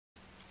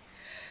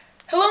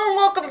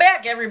welcome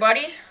back,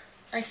 everybody.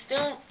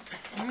 Let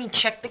me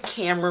check the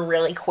camera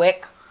really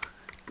quick.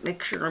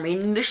 Make sure I'm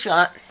in the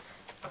shot.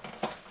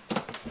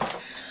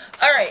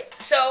 Alright,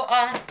 so,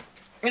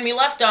 when we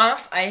left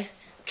off, I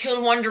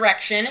killed One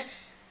Direction,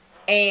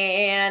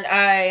 and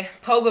I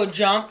pogo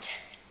jumped,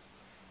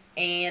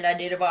 and I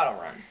did a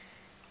bottle run.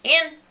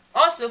 And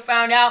also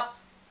found out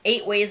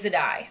 8 ways to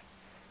die.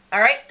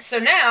 Alright, so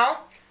now,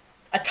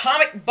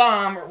 Atomic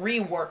Bomb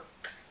Rework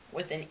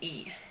with an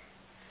E.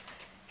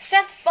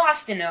 Seth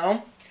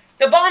Faustino,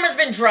 the bomb has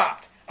been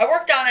dropped. I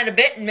worked on it a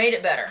bit and made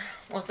it better.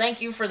 Well,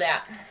 thank you for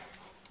that.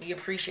 We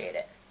appreciate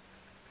it.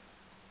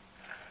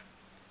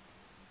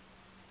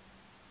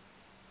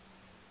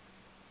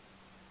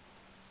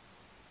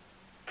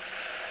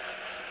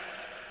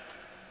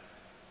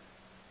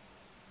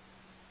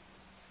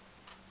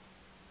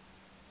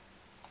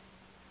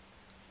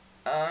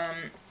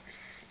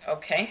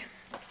 Okay.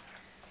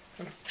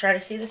 Let's try to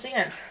see this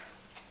again.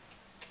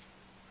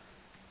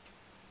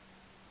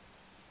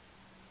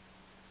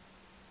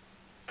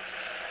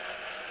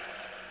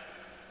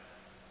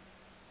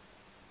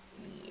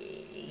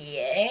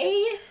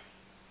 Yay?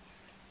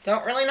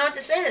 Don't really know what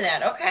to say to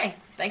that. Okay.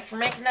 Thanks for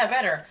making that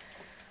better.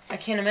 I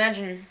can't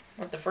imagine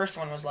what the first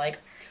one was like.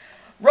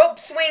 Rope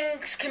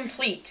swings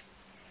complete.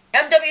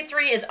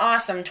 MW3 is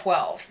awesome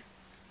 12.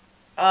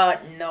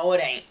 No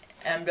it ain't.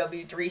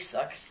 MW3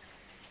 sucks.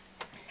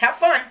 Have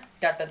fun. ...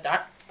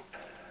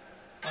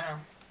 Wow.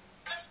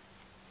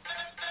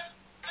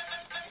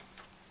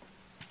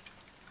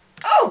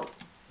 Oh!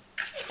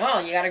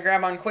 Well, you gotta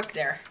grab on quick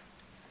there.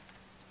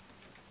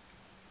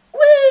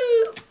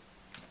 Woo!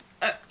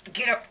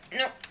 Get up.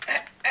 No.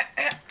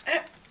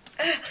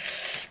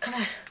 Come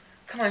on.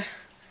 Come on.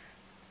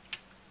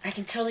 I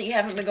can tell that you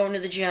haven't been going to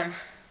the gym.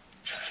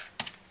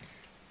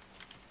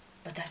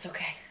 But that's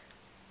okay.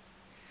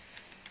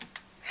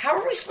 How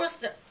are we supposed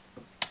to...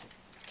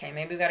 Okay,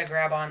 maybe we gotta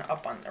grab on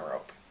up on the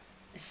rope.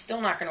 It's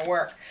still not gonna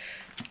work.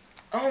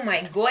 Oh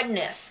my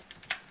goodness.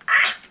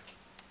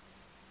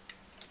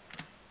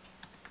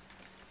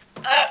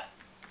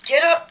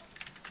 Get up!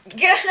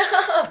 Get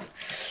up!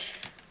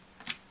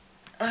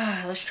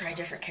 Let's try a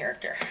different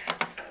character.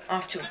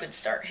 Off to a good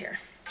start here.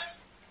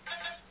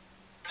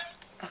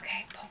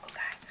 Okay, Pogo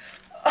Guy.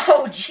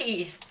 Oh,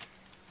 jeez.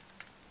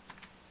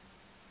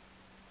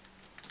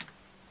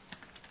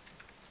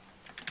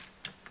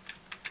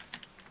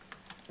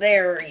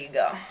 There you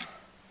go.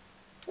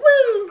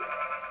 Woo!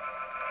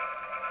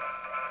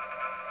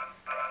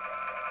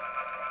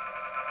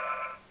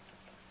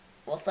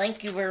 Well,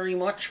 thank you very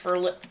much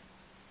for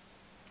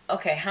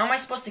Okay, how am I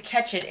supposed to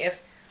catch it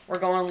if we're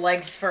going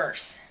legs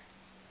first?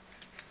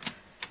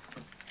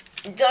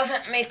 It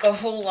doesn't make a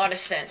whole lot of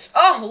sense.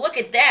 Oh, look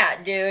at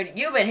that, dude.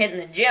 You've been hitting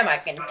the gym, I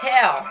can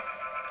tell.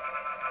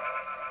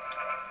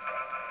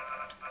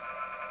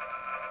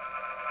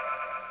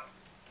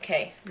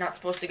 Okay, not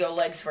supposed to go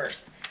legs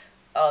first.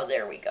 Oh,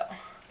 there we go.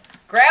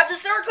 Grab the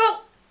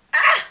circle!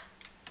 Ah!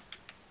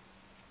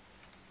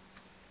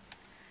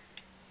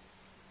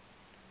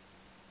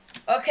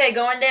 Okay,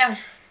 going down.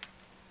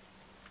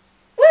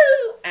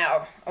 Woo!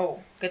 Ow.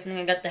 Oh, good thing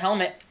I got the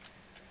helmet.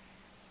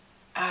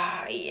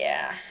 Ah,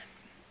 yeah.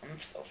 I'm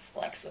so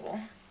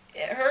flexible.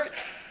 It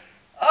hurts.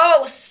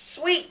 Oh,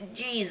 sweet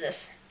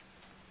Jesus.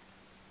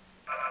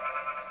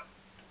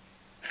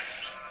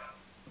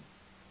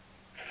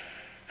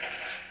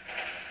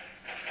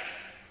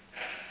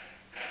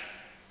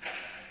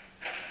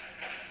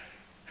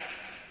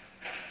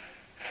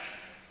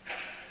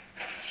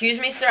 Excuse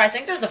me, sir, I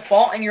think there's a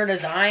fault in your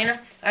design.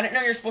 I didn't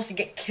know you're supposed to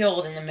get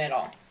killed in the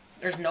middle.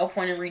 There's no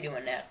point in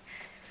redoing that.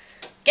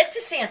 Get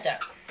to Santa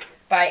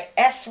by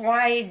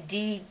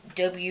SYDWB.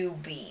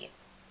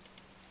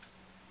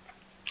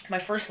 My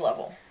first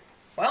level.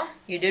 Well,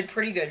 you did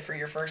pretty good for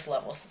your first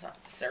level,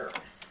 sir.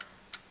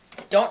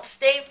 Don't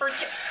stay for...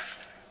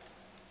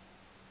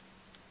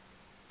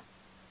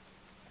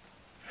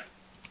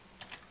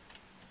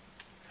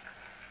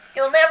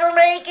 You'll never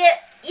make it.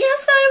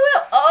 Yes, I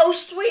will. Oh,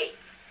 sweet.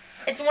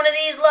 It's one of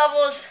these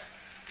levels.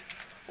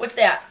 What's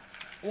that?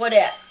 What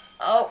at?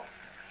 Oh,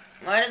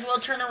 might as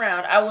well turn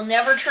around. I will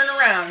never turn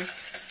around.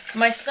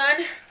 My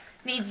son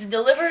needs to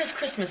deliver his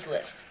Christmas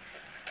list.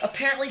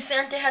 Apparently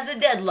Santa has a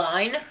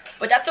deadline,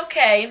 but that's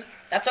okay.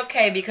 That's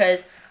okay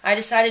because I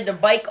decided to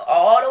bike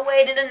all the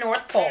way to the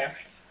North Pole.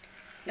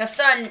 Now,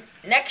 son,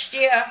 next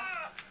year,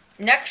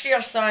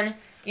 son,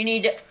 you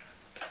need to...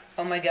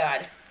 Oh, my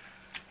God.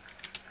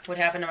 What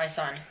happened to my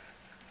son?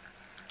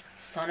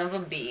 Son of a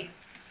bee.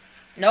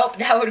 Nope,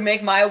 that would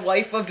make my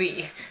wife a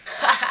bee.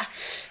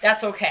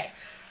 That's okay.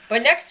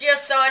 But next year,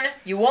 son,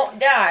 you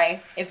won't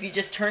die if you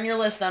just turn your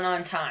list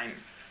on time.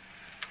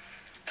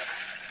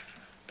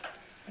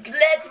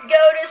 Let's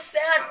go to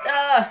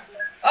Santa.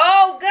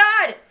 Oh,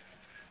 God.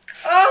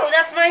 Oh,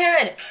 that's my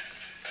head.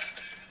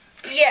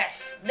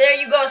 Yes, there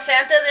you go,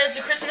 Santa. There's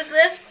the Christmas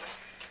list.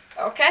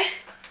 Okay,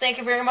 thank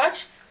you very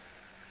much.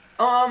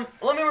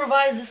 Let me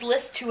revise this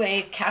list to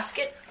a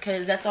casket,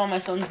 because that's all my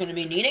son's going to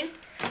be needing.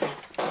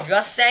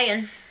 Just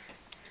saying.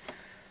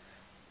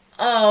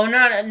 Oh,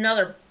 not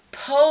another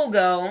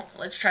Pogo.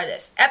 Let's try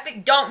this.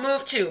 Epic Don't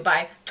Move 2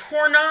 by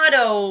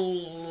Tornado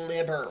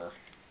Liber.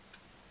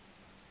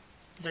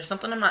 Is there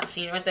something I'm not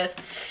seeing with this?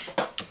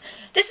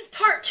 This is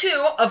part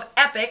 2 of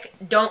Epic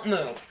Don't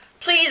Move.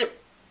 Please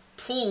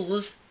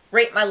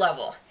rate my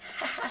level.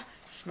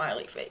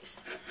 Smiley face.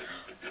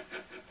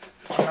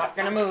 I'm not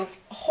gonna move.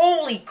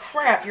 Holy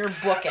crap, you're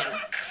booking.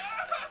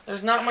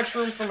 There's not much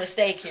room for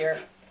mistake here.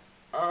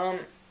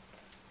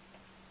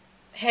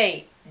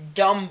 Hey,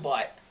 dumb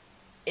butt.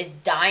 Is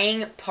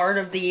dying part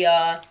of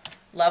the,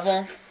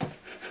 level?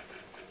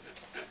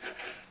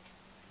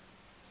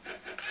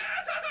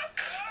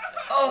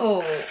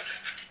 Oh,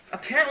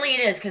 apparently it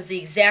is, because the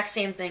exact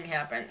same thing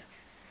happened.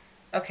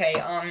 Okay,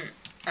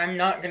 I'm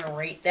not gonna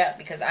rate that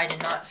because I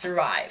did not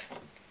survive.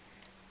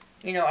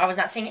 You know, I was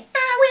not singing,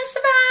 I will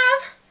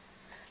survive!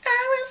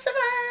 I will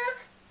survive!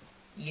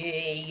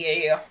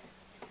 Yeah.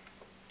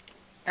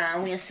 I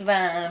will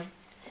survive.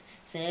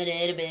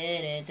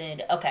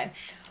 Okay.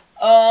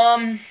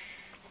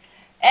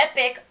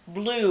 Epic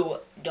Blue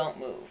Don't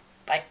Move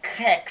by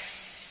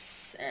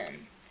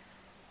Kexen.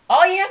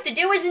 All you have to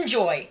do is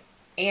enjoy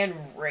and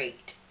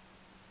rate.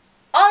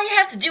 All you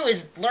have to do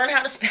is learn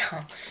how to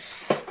spell.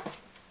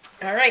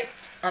 Alright,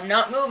 I'm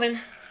not moving.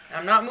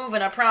 I'm not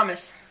moving, I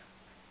promise.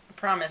 I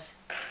promise.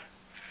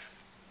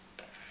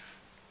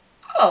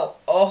 Oh,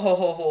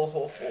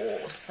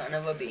 son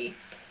of a bee.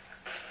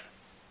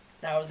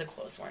 That was a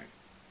close one.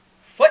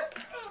 Foot.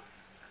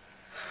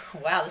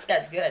 Wow, this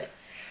guy's good.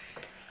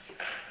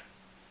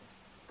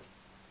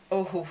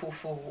 Oh.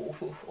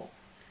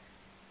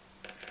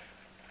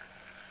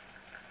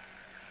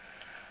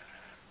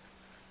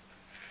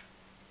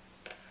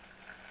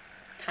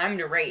 Time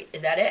to rate.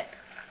 Is that it?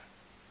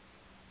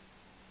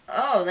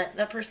 Oh,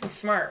 that person's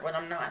smart, but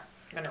I'm not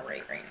gonna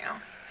rate right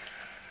now.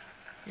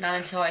 Not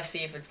until I see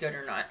if it's good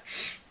or not.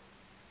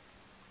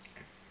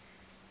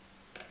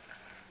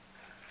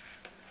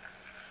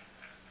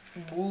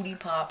 Booty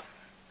pop.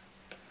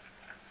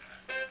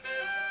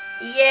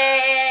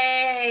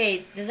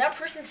 Yay! Does that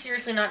person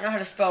seriously not know how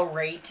to spell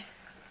rate?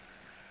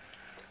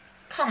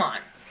 Come on.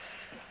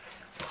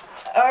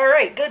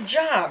 Alright, good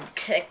job,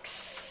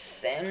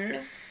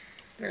 Kixen.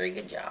 Very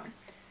good job.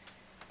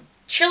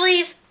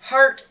 Chili's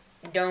Heart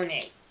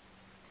Donate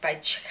by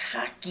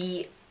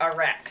Chaki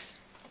RX.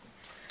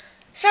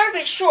 Sorry if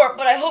it's short,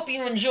 but I hope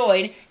you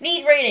enjoyed.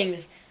 Need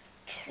ratings.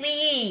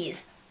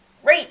 Please.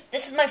 Rate.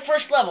 This is my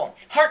first level.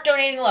 Heart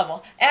donating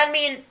level. Add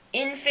me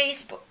in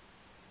Facebook.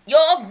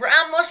 Your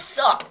grammar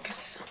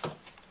sucks.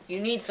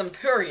 You need some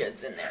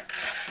periods in there.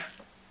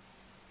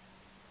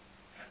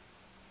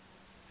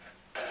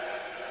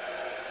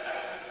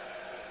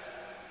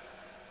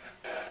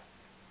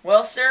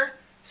 Well, sir,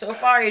 so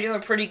far you're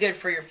doing pretty good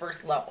for your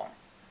first level.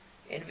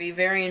 It'd be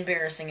very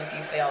embarrassing if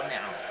you failed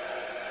now.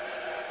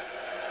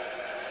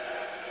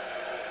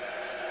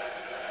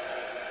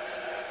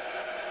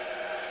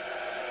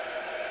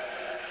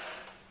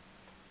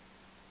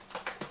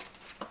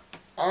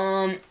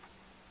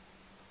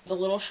 The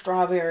little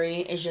strawberry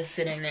is just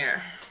sitting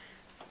there.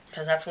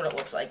 Because that's what it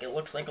looks like. It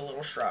looks like a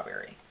little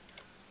strawberry.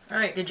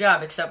 Alright, good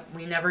job, except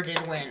we never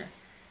did win.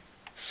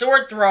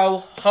 Sword throw,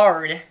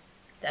 hard.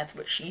 That's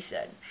what she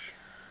said.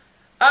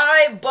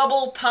 I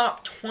Bubble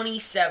Pop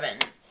 27.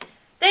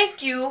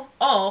 Thank you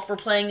all for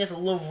playing this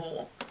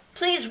level.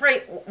 Please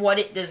rate what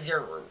it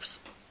deserves.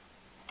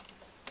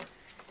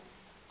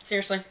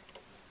 Seriously.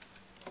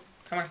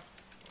 Come on.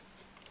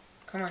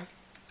 Come on.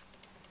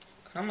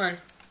 Come on.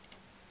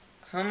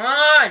 Come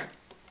on!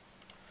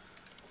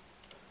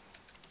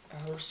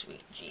 Oh,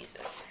 sweet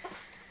Jesus.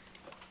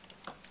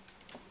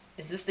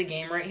 Is this the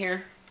game right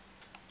here?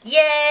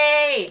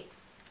 Yay!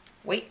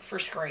 Wait for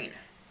screen.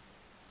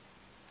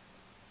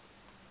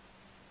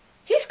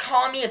 He's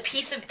calling me a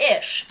piece of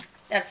ish.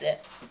 That's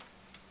it.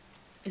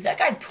 Is that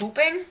guy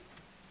pooping?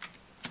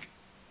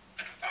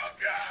 Oh,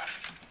 God!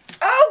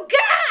 Oh,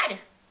 God!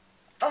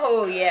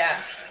 Oh, yeah.